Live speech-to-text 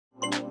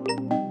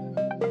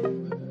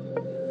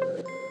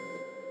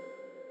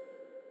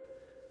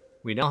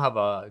We now have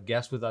a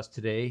guest with us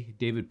today,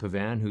 David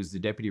Pavan, who's the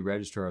Deputy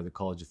Registrar of the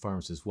College of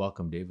Pharmacists.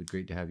 Welcome, David.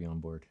 Great to have you on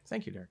board.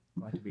 Thank you, Derek.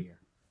 Glad to be here.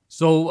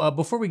 So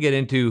before we get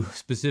into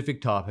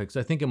specific topics,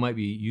 I think it might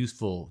be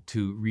useful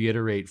to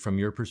reiterate from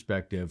your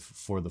perspective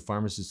for the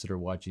pharmacists that are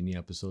watching the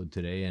episode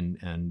today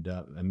and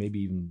maybe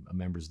even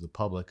members of the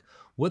public,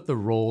 what the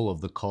role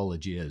of the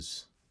college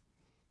is.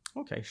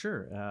 Okay,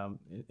 sure.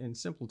 In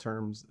simple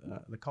terms,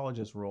 the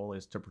college's role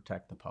is to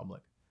protect the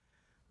public.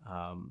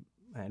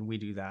 And we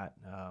do that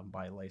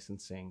by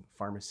licensing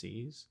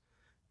pharmacies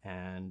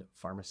and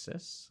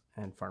pharmacists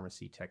and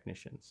pharmacy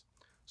technicians.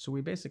 So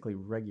we basically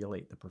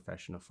regulate the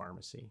profession of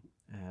pharmacy.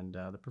 And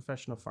the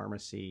profession of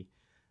pharmacy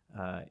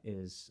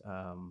is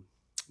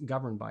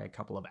governed by a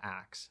couple of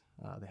acts,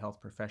 the Health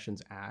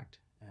Professions Act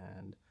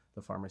and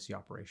the Pharmacy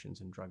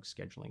Operations and Drug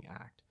Scheduling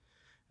Act.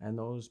 And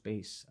those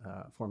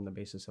form the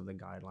basis of the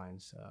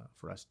guidelines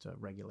for us to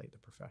regulate the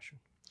profession.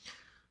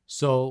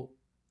 So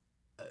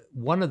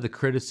one of the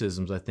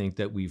criticisms I think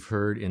that we've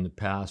heard in the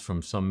past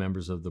from some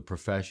members of the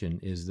profession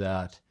is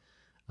that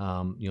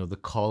the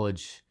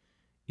college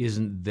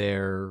isn't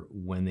there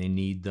when they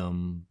need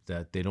them,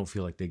 that they don't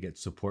feel like they get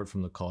support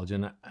from the college.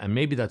 And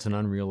maybe that's an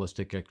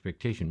unrealistic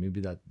expectation.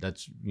 Maybe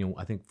that's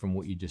I think from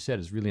what you just said,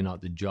 it's really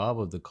not the job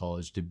of the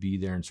college to be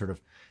there and sort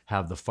of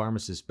have the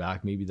pharmacists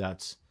back. Maybe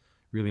that's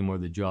really more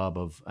the job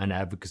of an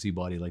advocacy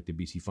body like the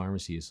BC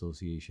Pharmacy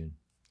Association.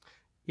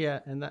 Yeah,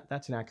 and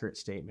that's an accurate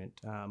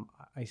statement.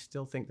 I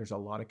still think there's a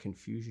lot of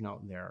confusion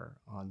out there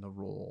on the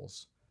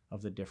roles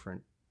of the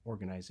different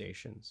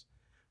organizations.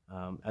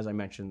 As I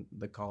mentioned,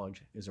 the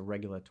college is a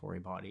regulatory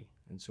body,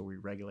 and so we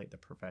regulate the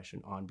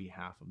profession on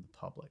behalf of the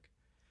public.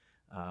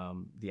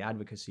 The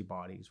advocacy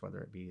bodies,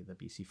 whether it be the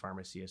BC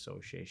Pharmacy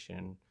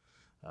Association,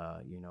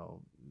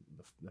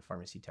 the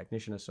Pharmacy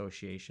Technician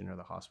Association or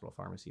the Hospital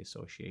Pharmacy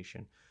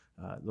Association,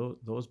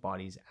 those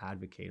bodies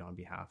advocate on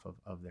behalf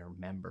of their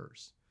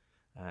members.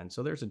 And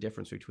so there's a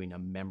difference between a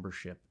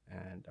membership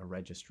and a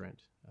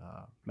registrant.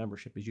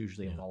 Membership is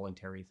usually a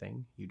voluntary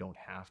thing. You don't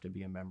have to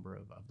be a member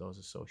of those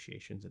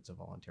associations. It's a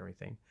voluntary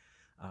thing.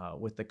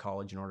 With the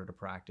college, in order to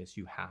practice,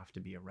 you have to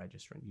be a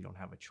registrant. You don't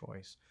have a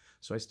choice.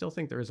 So I still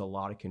think there is a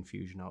lot of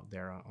confusion out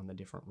there on the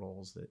different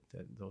roles that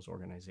those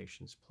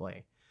organizations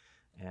play.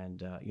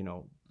 And,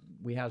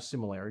 we have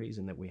similarities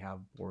in that we have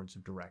boards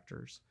of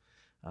directors.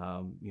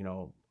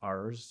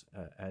 Ours,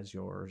 as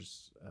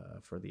yours,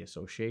 for the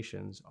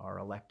associations, are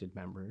elected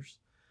members.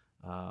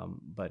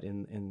 But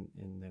in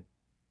the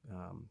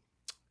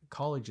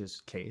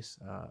college's case,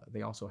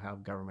 they also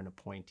have government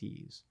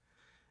appointees.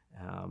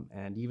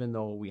 And even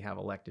though we have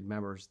elected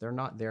members, they're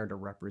not there to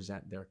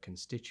represent their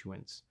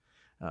constituents.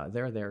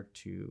 They're there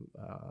to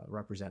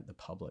represent the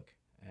public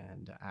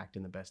and act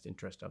in the best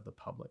interest of the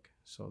public.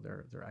 So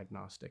they're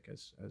agnostic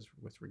as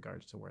with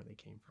regards to where they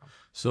came from.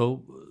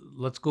 So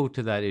let's go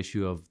to that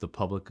issue of the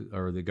public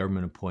or the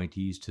government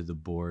appointees to the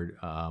board.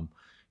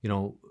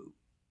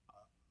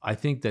 I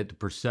think that the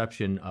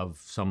perception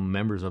of some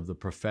members of the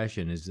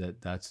profession is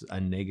that that's a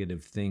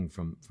negative thing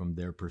from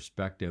their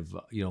perspective.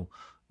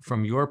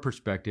 From your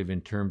perspective,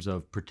 in terms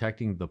of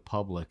protecting the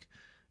public,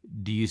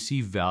 do you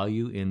see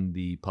value in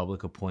the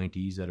public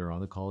appointees that are on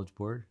the college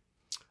board?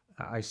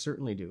 I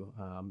certainly do.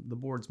 The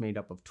board's made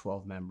up of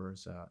 12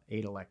 members,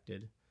 8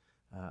 elected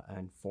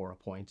and 4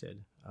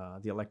 appointed.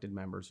 The elected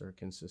members are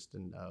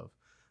consistent of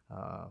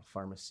a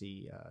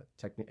pharmacy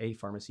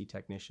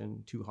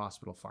technician, 2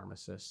 hospital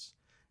pharmacists,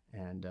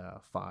 and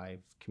 5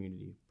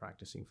 community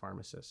practicing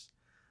pharmacists.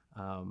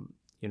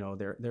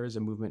 There is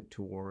a movement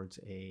towards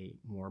a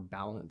more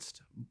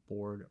balanced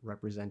board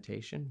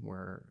representation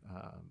where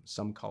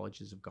some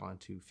colleges have gone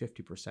to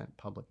 50%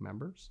 public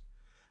members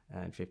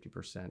and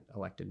 50%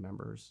 elected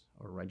members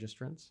or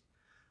registrants.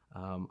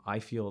 I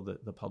feel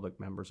that the public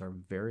members are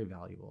very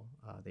valuable.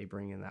 They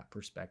bring in that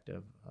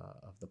perspective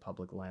of the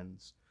public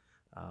lens.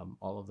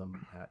 All of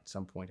them at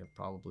some point have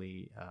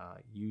probably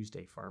used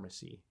a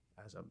pharmacy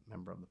as a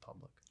member of the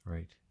public.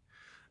 Right.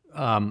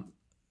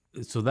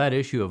 So that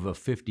issue of a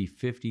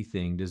 50-50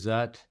 thing,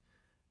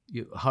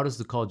 how does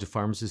the College of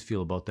Pharmacists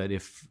feel about that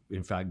if,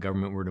 in fact,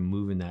 government were to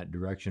move in that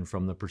direction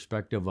from the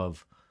perspective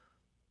of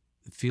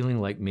feeling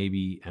like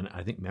maybe, and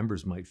I think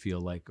members might feel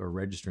like, or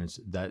registrants,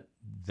 that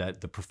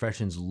the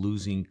profession's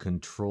losing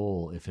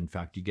control if, in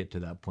fact, you get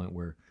to that point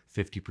where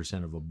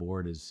 50% of a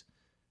board is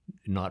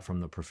not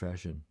from the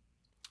profession?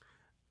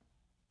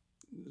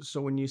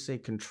 So when you say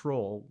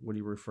control, what are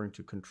you referring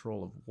to?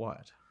 Control of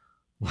what?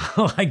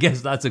 Well, I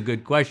guess that's a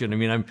good question. I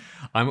mean,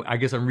 I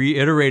guess I'm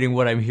reiterating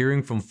what I'm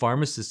hearing from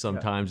pharmacists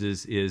sometimes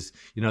is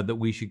that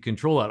we should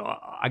control that.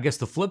 I guess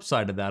the flip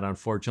side of that,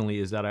 unfortunately,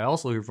 is that I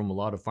also hear from a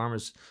lot of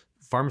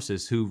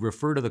pharmacists who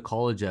refer to the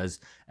college as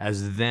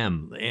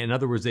them. In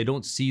other words, they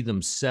don't see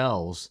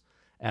themselves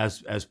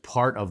as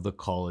part of the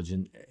college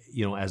and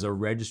as a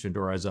registrant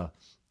or as a,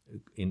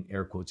 in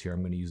air quotes here, I'm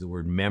going to use the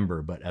word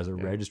member, but as a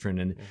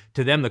registrant. And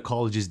to them, the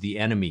college is the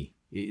enemy.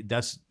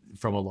 That's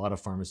from a lot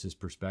of pharmacists'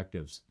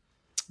 perspectives.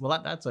 Well,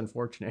 that's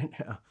unfortunate.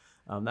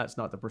 That's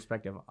not the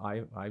perspective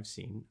I've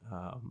seen.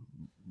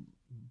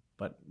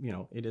 But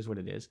it is what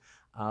it is.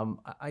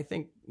 I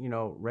think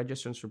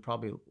registrants should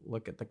probably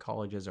look at the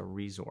college as a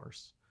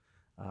resource.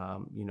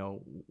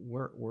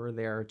 We're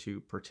there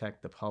to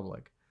protect the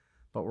public,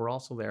 but we're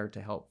also there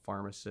to help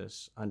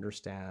pharmacists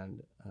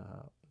understand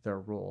their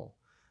role.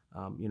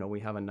 We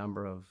have a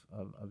number of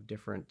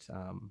different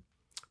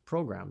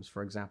programs.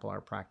 For example,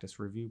 our practice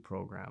review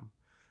program,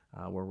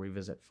 where we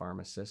visit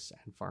pharmacists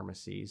and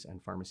pharmacies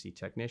and pharmacy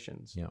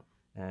technicians. Yeah.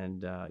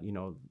 And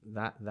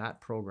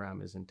that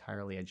program is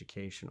entirely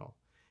educational.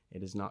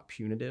 It is not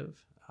punitive.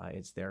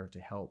 It's there to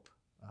help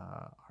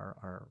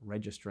our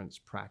registrants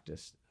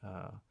practice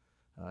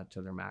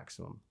to their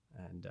maximum.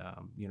 And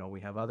we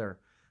have other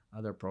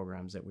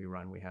programs that we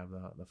run. We have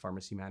the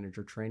pharmacy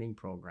manager training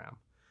program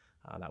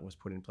that was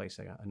put in place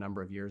a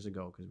number of years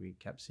ago because we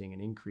kept seeing an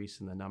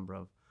increase in the number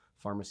of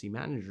pharmacy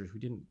managers who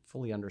didn't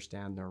fully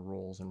understand their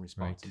roles and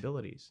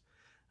responsibilities.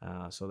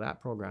 Right. So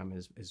that program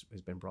has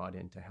been brought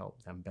in to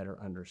help them better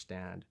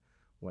understand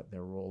what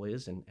their role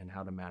is and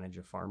how to manage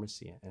a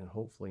pharmacy and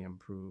hopefully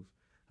improve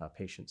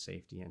patient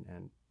safety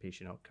and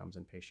patient outcomes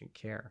and patient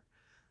care.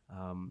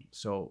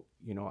 So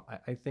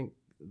I think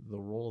the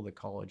role of the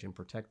college in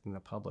protecting the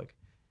public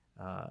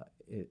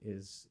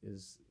is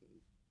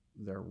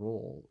their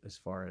role as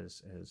far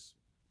as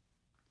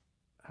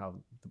how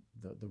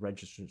the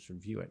registrants should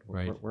view it.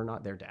 We're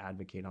not there to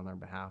advocate on their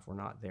behalf. We're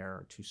not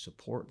there to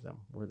support them.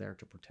 We're there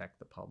to protect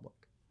the public.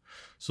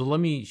 So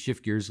let me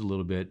shift gears a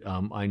little bit.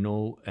 I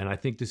know, and I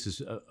think this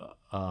is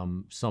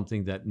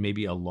something that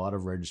maybe a lot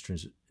of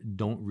registrants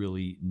don't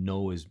really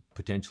know is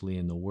potentially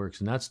in the works,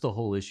 and that's the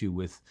whole issue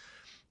with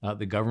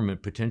the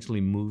government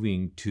potentially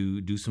moving to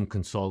do some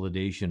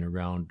consolidation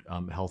around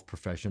health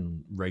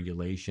profession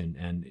regulation,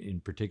 and in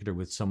particular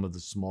with some of the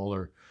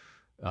smaller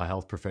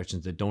health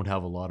professions that don't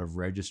have a lot of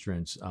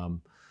registrants.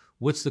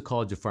 What's the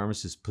College of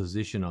Pharmacists'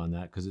 position on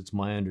that? Because it's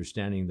my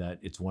understanding that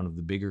it's one of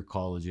the bigger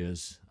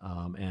colleges,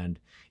 and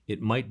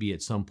it might be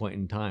at some point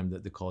in time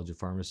that the College of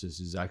Pharmacists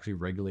is actually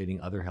regulating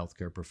other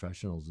healthcare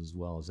professionals as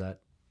well. Is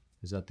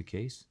that the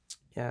case?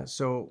 Yeah,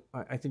 so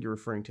I think you're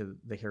referring to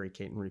the Harry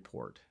Caton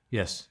report.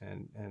 Yes.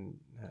 And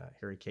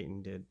Harry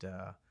Caton did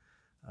a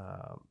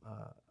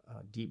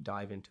deep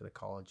dive into the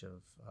College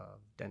of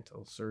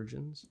Dental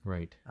Surgeons.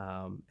 Right.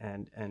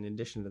 And in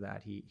addition to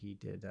that, he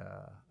did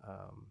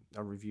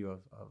a review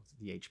of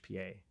the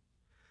HPA.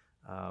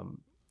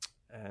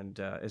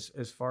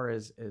 As far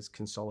as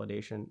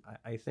consolidation,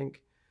 I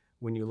think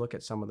when you look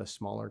at some of the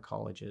smaller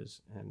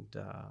colleges and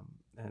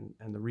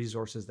the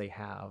resources they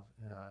have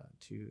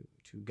to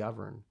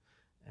govern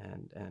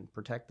and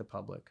protect the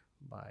public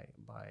by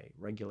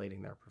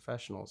regulating their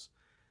professionals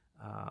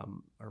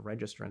or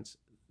registrants,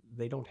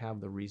 they don't have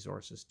the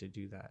resources to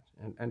do that.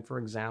 And for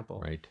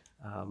example, right.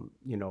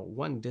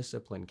 One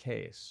discipline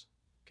case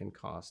can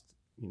cost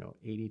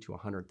 $80,000 to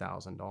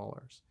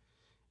 $100,000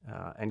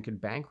 and could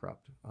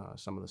bankrupt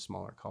some of the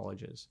smaller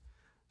colleges.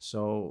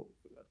 So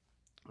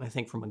I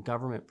think from a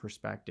government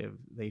perspective,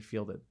 they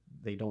feel that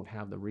they don't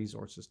have the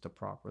resources to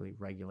properly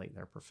regulate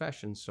their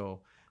profession.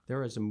 So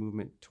there is a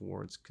movement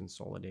towards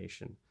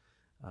consolidation,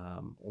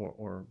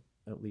 or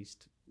at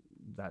least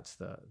that's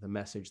the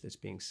message that's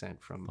being sent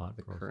from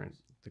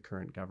the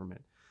current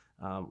government.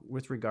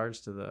 With regards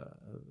to the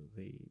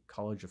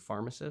College of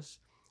Pharmacists,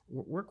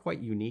 we're quite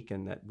unique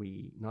in that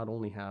we not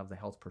only have the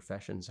Health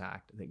Professions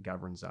Act that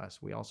governs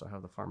us, we also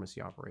have the Pharmacy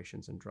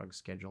Operations and Drug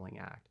Scheduling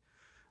Act.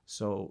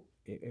 So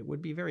it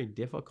would be very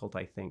difficult,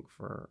 I think,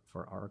 for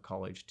our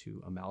college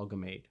to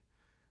amalgamate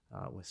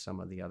with some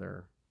of the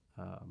other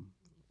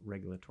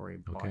regulatory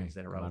bodies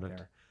that are out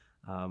there.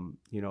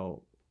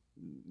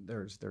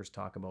 There's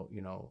talk about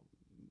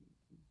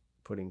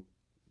putting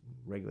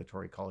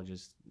regulatory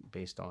colleges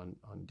based on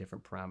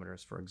different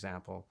parameters. For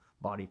example,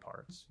 body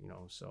parts.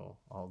 So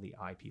all the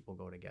eye people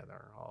go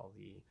together, all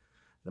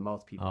the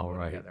mouth people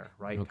go together,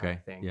 right? Okay. Kind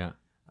of thing. Yeah.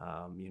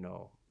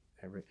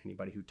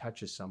 Anybody who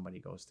touches somebody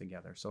goes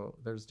together. So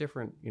there's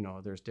different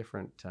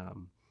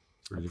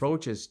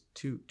approaches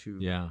to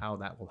how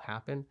that will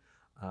happen.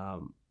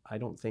 I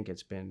don't think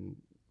it's been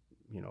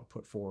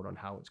put forward on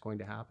how it's going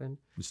to happen.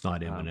 It's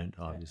not imminent,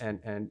 obviously.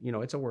 And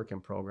it's a work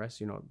in progress.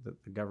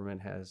 The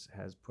government has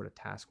put a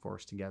task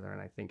force together, and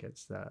I think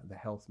it's the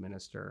health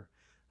minister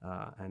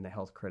and the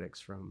health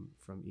critics from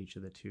each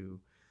of the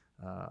two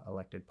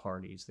elected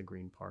parties, the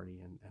Green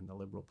Party and the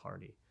Liberal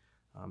Party.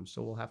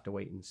 So we'll have to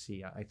wait and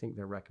see. I think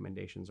their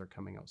recommendations are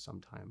coming out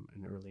sometime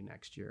in early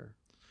next year.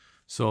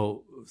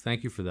 So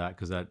thank you for that,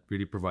 because that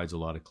really provides a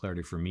lot of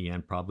clarity for me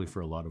and probably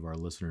for a lot of our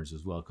listeners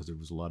as well, because there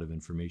was a lot of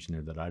information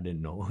there that I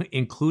didn't know,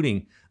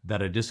 including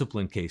that a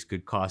discipline case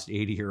could cost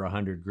 80 or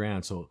 100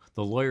 grand. So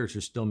the lawyers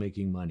are still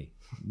making money,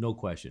 no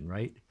question,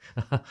 right?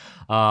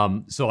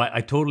 So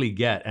I totally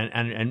get,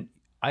 and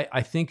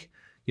I think,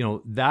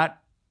 that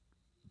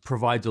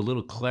provides a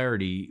little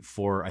clarity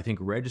for, I think,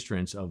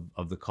 registrants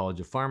of the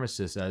College of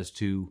Pharmacists as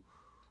to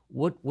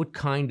what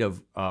kind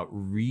of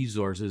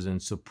resources and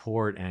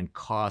support and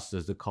costs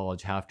does the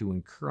college have to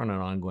incur on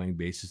an ongoing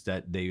basis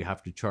that they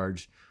have to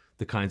charge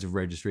the kinds of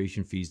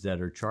registration fees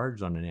that are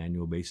charged on an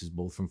annual basis,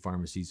 both from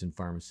pharmacies and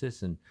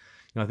pharmacists. And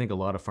I think a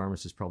lot of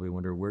pharmacists probably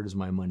wonder, where does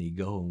my money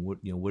go, and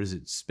what is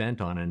it spent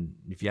on? And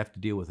if you have to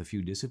deal with a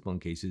few discipline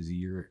cases a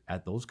year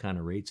at those kind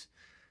of rates,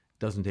 it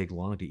doesn't take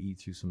long to eat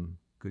through some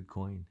good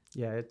coin.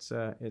 Yeah, it's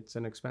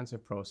an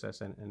expensive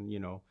process, and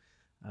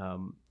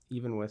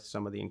even with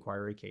some of the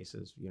inquiry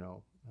cases,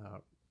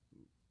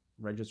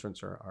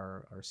 registrants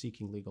are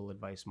seeking legal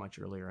advice much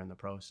earlier in the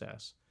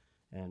process,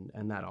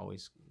 and that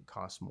always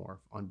costs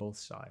more on both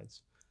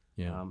sides.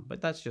 Yeah.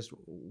 But that's just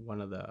one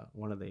of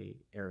the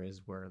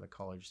areas where the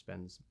college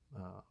spends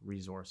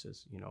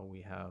resources.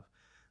 We have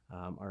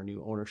our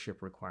new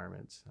ownership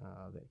requirements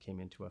that came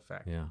into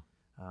effect. Yeah.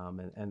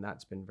 And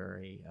that's been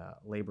very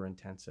labor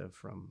intensive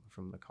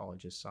from the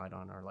college's side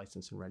on our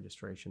license and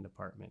registration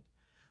department.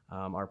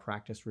 Our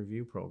practice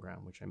review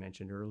program, which I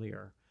mentioned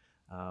earlier,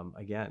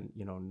 again,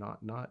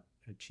 not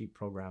a cheap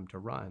program to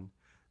run,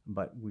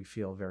 but we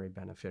feel very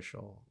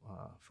beneficial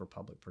for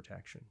public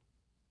protection.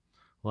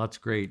 Well, that's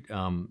great.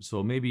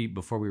 So maybe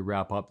before we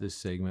wrap up this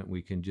segment,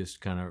 we can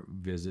just kind of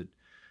visit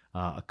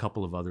a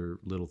couple of other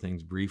little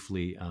things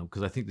briefly,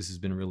 because I think this has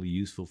been really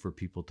useful for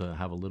people to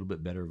have a little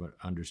bit better of an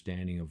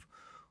understanding of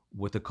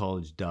what the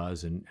college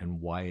does and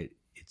why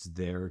it's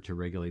there to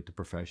regulate the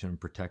profession and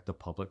protect the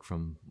public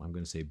from, I'm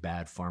going to say,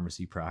 bad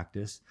pharmacy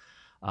practice.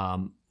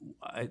 Can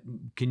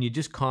you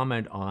just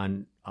comment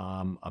on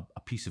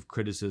a piece of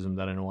criticism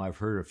that I know I've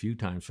heard a few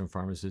times from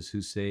pharmacists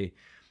who say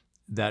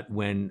that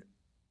when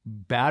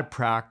bad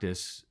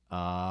practice,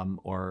 and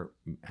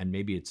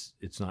maybe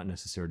it's not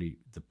necessarily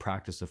the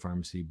practice of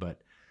pharmacy,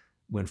 but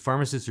when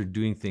pharmacists are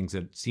doing things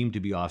that seem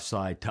to be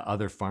offside to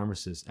other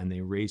pharmacists and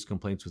they raise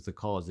complaints with the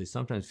college, they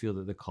sometimes feel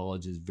that the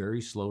college is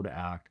very slow to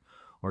act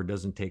or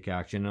doesn't take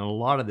action. And a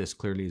lot of this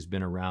clearly has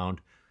been around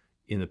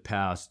in the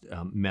past,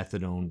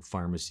 methadone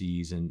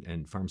pharmacies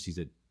and pharmacies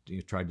that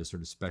tried to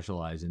sort of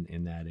specialize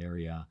in that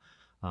area.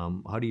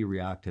 How do you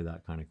react to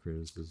that kind of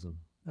criticism?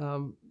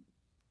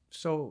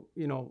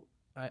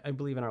 I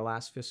believe in our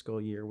last fiscal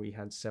year, we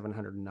had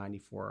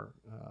 794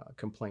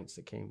 complaints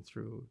that came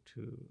through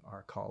to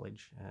our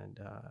college, and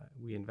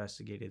we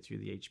investigated through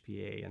the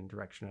HPA and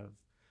direction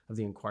of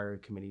the inquiry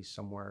committee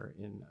somewhere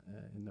in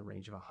the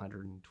range of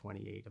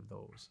 128 of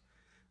those.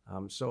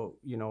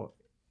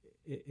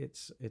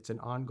 It's an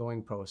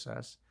ongoing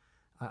process.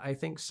 I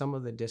think some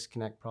of the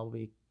disconnect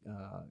probably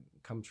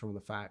comes from the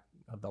fact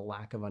of the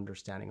lack of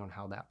understanding on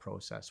how that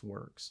process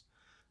works.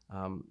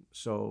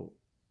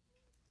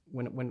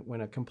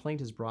 When a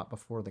complaint is brought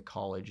before the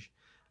college,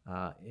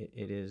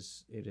 it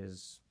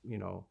is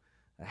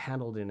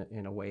handled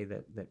in a way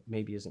that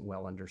maybe isn't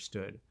well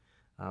understood.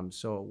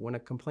 So when a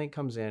complaint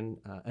comes in,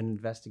 an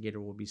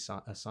investigator will be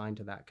assigned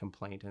to that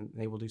complaint, and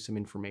they will do some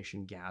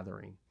information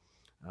gathering.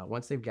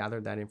 Once they've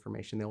gathered that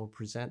information, they will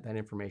present that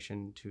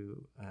information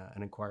to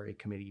an inquiry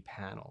committee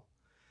panel,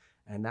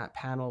 and that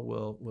panel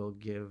will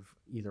give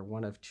either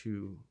one of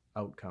two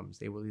outcomes.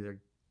 They will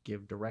either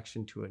give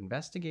direction to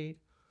investigate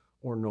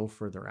or no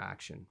further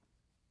action.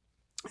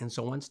 And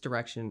so once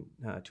direction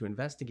to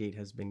investigate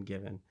has been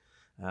given,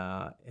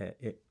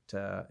 it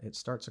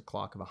starts a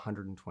clock of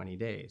 120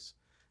 days.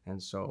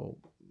 And so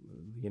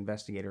the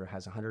investigator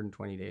has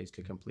 120 days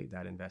to complete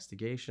that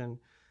investigation.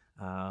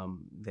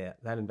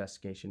 That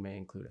investigation may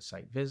include a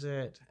site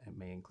visit, it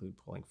may include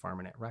pulling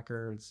PharmaNet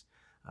records,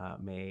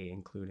 may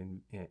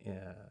include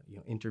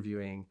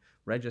interviewing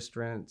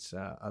registrants,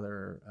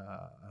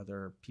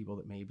 other people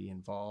that may be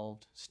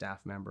involved, staff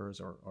members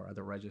or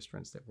other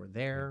registrants that were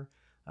there,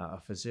 a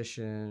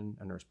physician,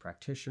 a nurse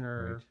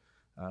practitioner,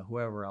 right.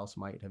 Whoever else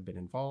might have been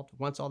involved.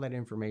 Once all that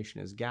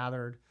information is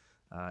gathered,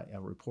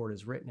 a report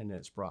is written and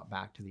it's brought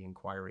back to the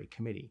inquiry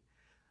committee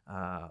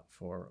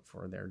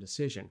for their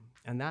decision.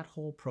 And that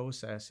whole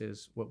process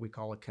is what we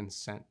call a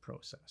consent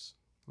process.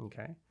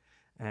 Okay,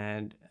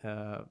 and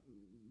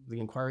the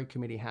inquiry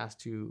committee has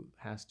to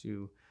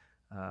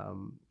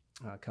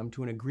come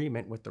to an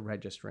agreement with the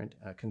registrant,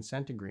 a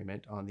consent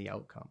agreement on the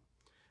outcome,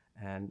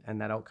 and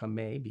that outcome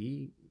may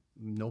be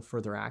no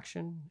further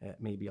action. It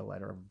may be a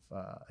letter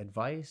of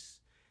advice,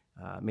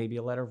 maybe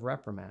a letter of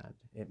reprimand.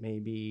 It may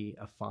be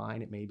a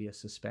fine. It may be a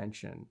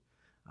suspension.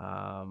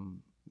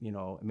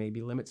 It may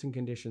be limits and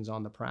conditions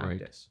on the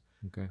practice.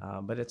 Right. Okay.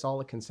 But it's all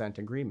a consent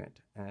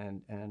agreement,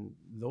 and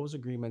those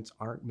agreements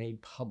aren't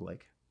made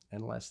public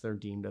unless they're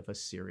deemed of a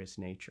serious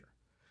nature.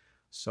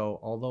 So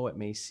although it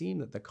may seem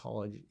that the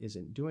college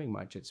isn't doing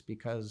much, it's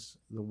because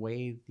the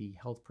way the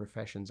Health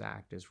Professions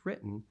Act is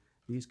written,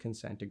 these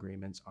consent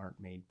agreements aren't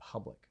made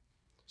public.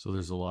 So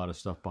there's a lot of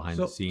stuff behind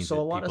the scenes that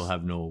people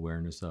have no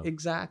awareness of.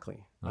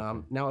 Exactly.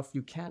 Okay. Now, if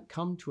you can't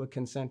come to a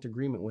consent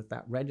agreement with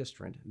that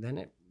registrant, then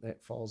it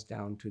falls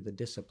down to the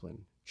discipline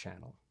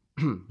channel.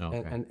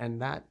 Okay.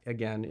 And that,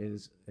 again,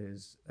 is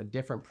a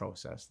different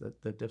process.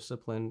 The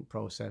discipline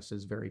process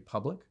is very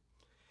public.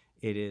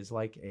 It is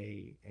like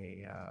a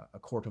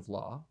court of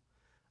law.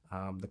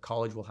 The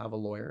college will have a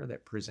lawyer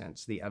that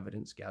presents the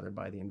evidence gathered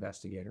by the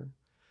investigator.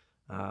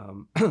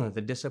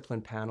 The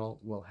discipline panel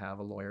will have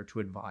a lawyer to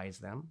advise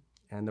them,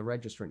 and the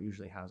registrant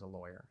usually has a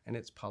lawyer. And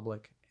it's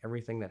public,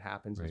 Everything that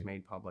happens is Right.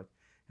 made public.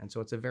 And so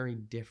it's a very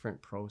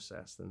different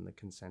process than the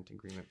consent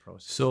agreement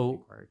process that the So,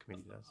 inquiry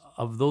committee does.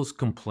 of those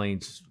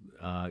complaints,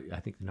 I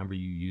think the number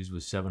you used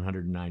was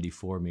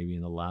 794, maybe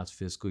in the last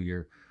fiscal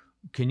year.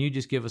 Can you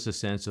just give us a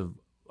sense of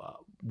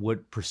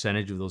what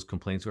percentage of those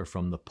complaints are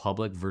from the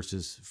public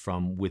versus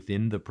from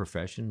within the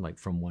profession, like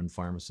from one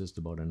pharmacist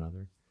about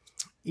another?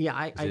 Yeah,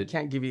 I it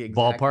can't give you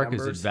exact Ballpark,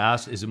 numbers. is it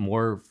vast? Is it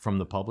more from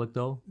the public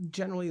though?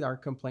 Generally, our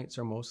complaints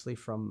are mostly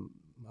from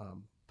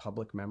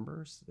public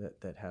members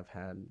that have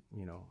had,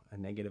 a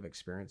negative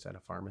experience at a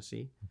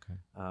pharmacy. Okay.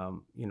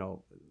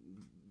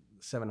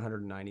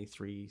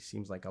 793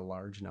 seems like a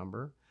large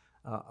number.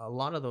 A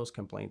lot of those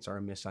complaints are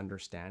a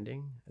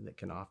misunderstanding that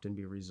can often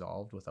be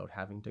resolved without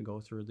having to go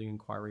through the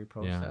inquiry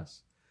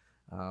process.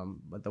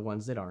 But the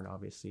ones that aren't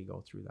obviously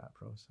go through that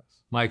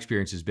process. My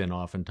experience has been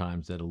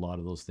oftentimes that a lot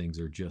of those things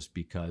are just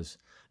because,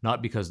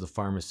 not because the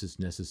pharmacist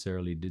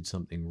necessarily did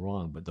something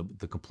wrong, but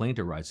the complaint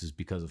arises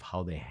because of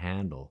how they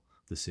handle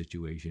the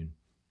situation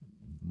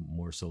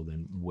more so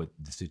than what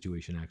the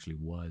situation actually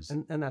was.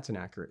 And that's an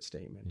accurate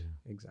statement.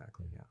 Yeah.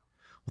 Exactly, yeah.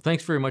 Well,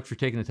 thanks very much for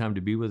taking the time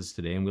to be with us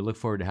today, and we look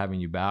forward to having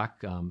you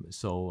back.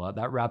 So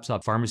that wraps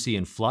up Pharmacy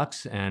in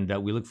Phlux, and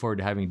we look forward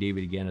to having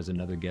David again as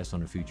another guest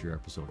on a future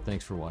episode.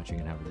 Thanks for watching,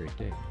 and have a great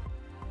day.